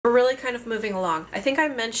really kind of moving along. I think I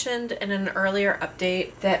mentioned in an earlier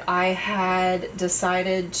update that I had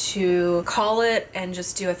decided to call it and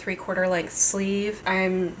just do a 3/4 length sleeve.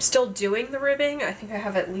 I'm still doing the ribbing. I think I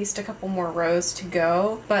have at least a couple more rows to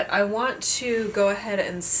go, but I want to go ahead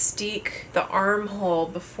and steek the armhole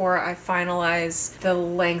before I finalize the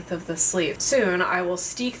length of the sleeve. Soon I will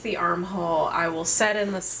steek the armhole, I will set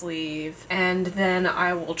in the sleeve, and then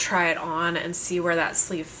I will try it on and see where that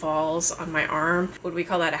sleeve falls on my arm. Would we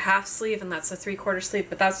call that a half sleeve? And that's a 3/4 sleeve,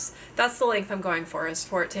 but that's the length I'm going for, is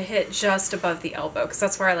for it to hit just above the elbow, because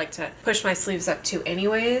that's where I like to push my sleeves up to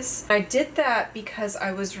anyways. I did that because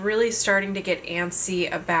I was really starting to get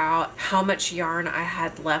antsy about how much yarn I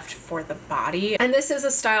had left for the body. And this is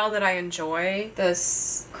a style that I enjoy,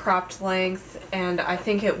 this cropped length, and I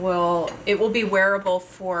think it will be wearable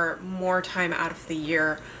for more time out of the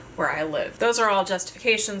year where I live. Those are all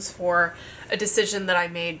justifications for a decision that I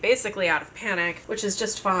made basically out of panic, which is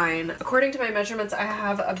just fine. According to my measurements, I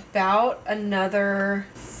have about another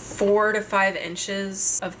 4 to 5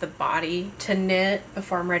 inches of the body to knit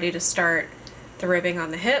before I'm ready to start the ribbing on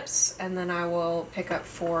the hips, and then I will pick up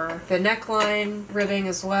for the neckline ribbing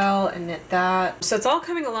as well and knit that. So it's all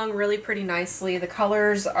coming along really pretty nicely. The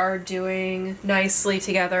colors are doing nicely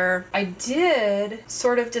together. I did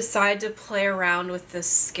sort of decide to play around with the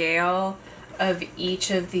scale of each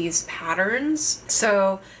of these patterns.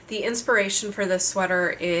 So the inspiration for this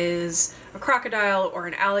sweater is a crocodile or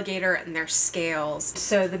an alligator and their scales.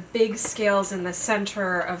 So the big scales in the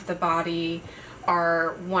center of the body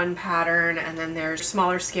are one pattern, and then there's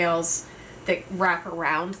smaller scales that wrap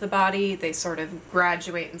around the body. They sort of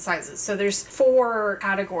graduate in sizes. So there's 4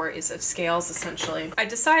 categories of scales essentially. I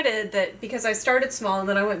decided that because I started small and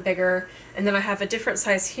then I went bigger and then I have a different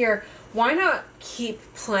size here, why not keep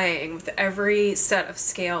playing with every set of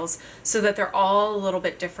scales so that they're all a little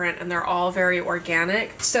bit different and they're all very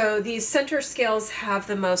organic. So these center scales have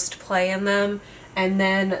the most play in them, and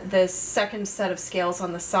then the second set of scales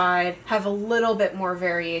on the side have a little bit more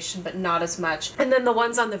variation, but not as much. And then the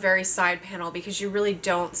ones on the very side panel, because you really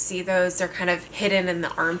don't see those, they're kind of hidden in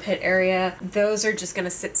the armpit area, those are just going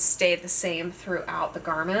to stay the same throughout the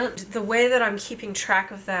garment. The way that I'm keeping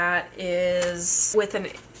track of that is with an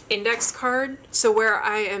index card. So where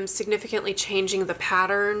I am significantly changing the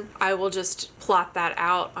pattern, I will just plot that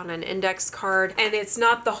out on an index card. And it's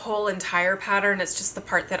not the whole entire pattern, it's just the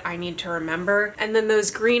part that I need to remember. And then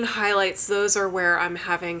those green highlights, those are where I'm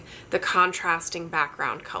having the contrasting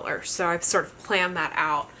background color. So I've sort of planned that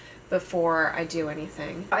out before I do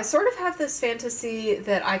anything. I sort of have this fantasy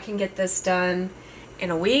that I can get this done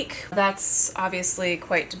in a week. That's obviously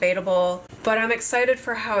quite debatable, but I'm excited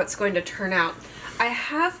for how it's going to turn out. I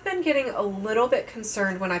have been getting a little bit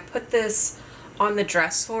concerned when I put this on the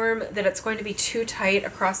dress form that it's going to be too tight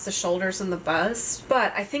across the shoulders and the bust,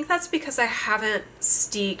 but I think that's because I haven't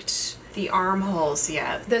steeked the armholes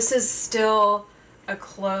yet. This is still a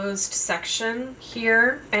closed section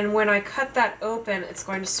here, and when I cut that open it's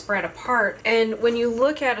going to spread apart. And when you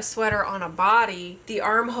look at a sweater on a body, the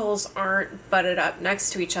armholes aren't butted up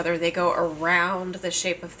next to each other, they go around the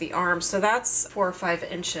shape of the arm. So that's 4 or 5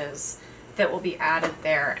 inches that will be added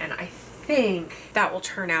there, and I think that will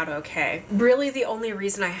turn out okay. Really the only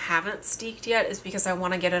reason I haven't steeked yet is because I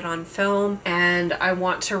want to get it on film and I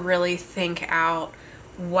want to really think out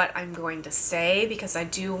what I'm going to say, because I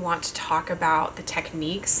do want to talk about the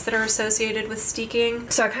techniques that are associated with steeking.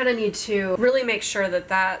 So I kind of need to really make sure that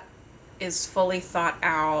that is fully thought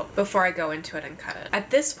out before I go into it and cut it.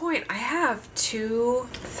 At this point, I have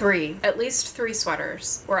at least three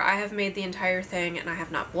sweaters where I have made the entire thing and I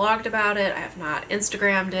have not blogged about it, I have not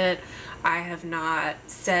Instagrammed it, I have not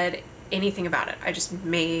said anything about it. I just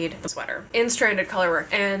made the sweater in stranded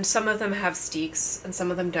colorwork, and some of them have steeks and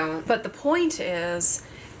some of them don't. But the point is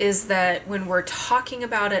that when we're talking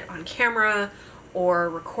about it on camera or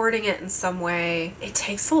recording it in some way, it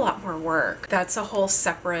takes a lot more work. That's a whole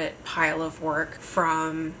separate pile of work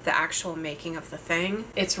from the actual making of the thing.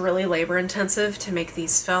 It's really labor intensive to make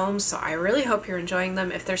these films, so I really hope you're enjoying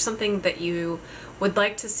them. If there's something that you would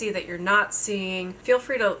like to see that you're not seeing, feel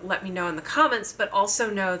free to let me know in the comments, but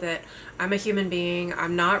also know that I'm a human being.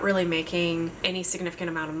 I'm not really making any significant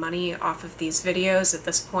amount of money off of these videos at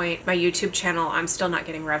this point. My YouTube channel, I'm still not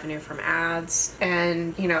getting revenue from ads.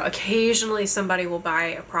 And, you know, occasionally somebody will buy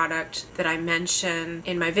a product that I mention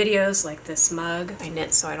in my videos, like this mug. I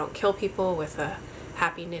knit so I don't kill people with a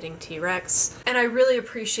Happy Knitting T-Rex. And I really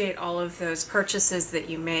appreciate all of those purchases that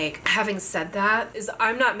you make. Having said that,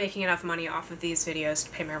 I'm not making enough money off of these videos to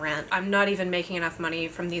pay my rent. I'm not even making enough money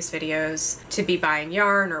from these videos to be buying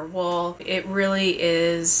yarn or wool. It really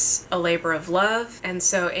is a labor of love, and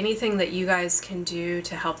so anything that you guys can do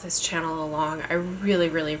to help this channel along, I really,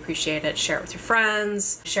 really appreciate it. Share it with your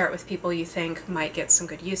friends, share it with people you think might get some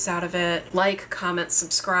good use out of it. Like, comment,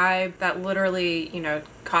 subscribe. That literally, you know,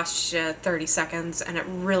 costs you 30 seconds, and it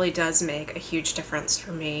really does make a huge difference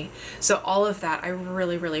for me. So all of that I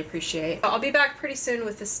really, really appreciate. I'll be back pretty soon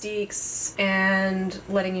with the steeks and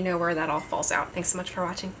letting you know where that all falls out. Thanks so much for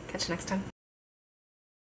watching. Catch you next time.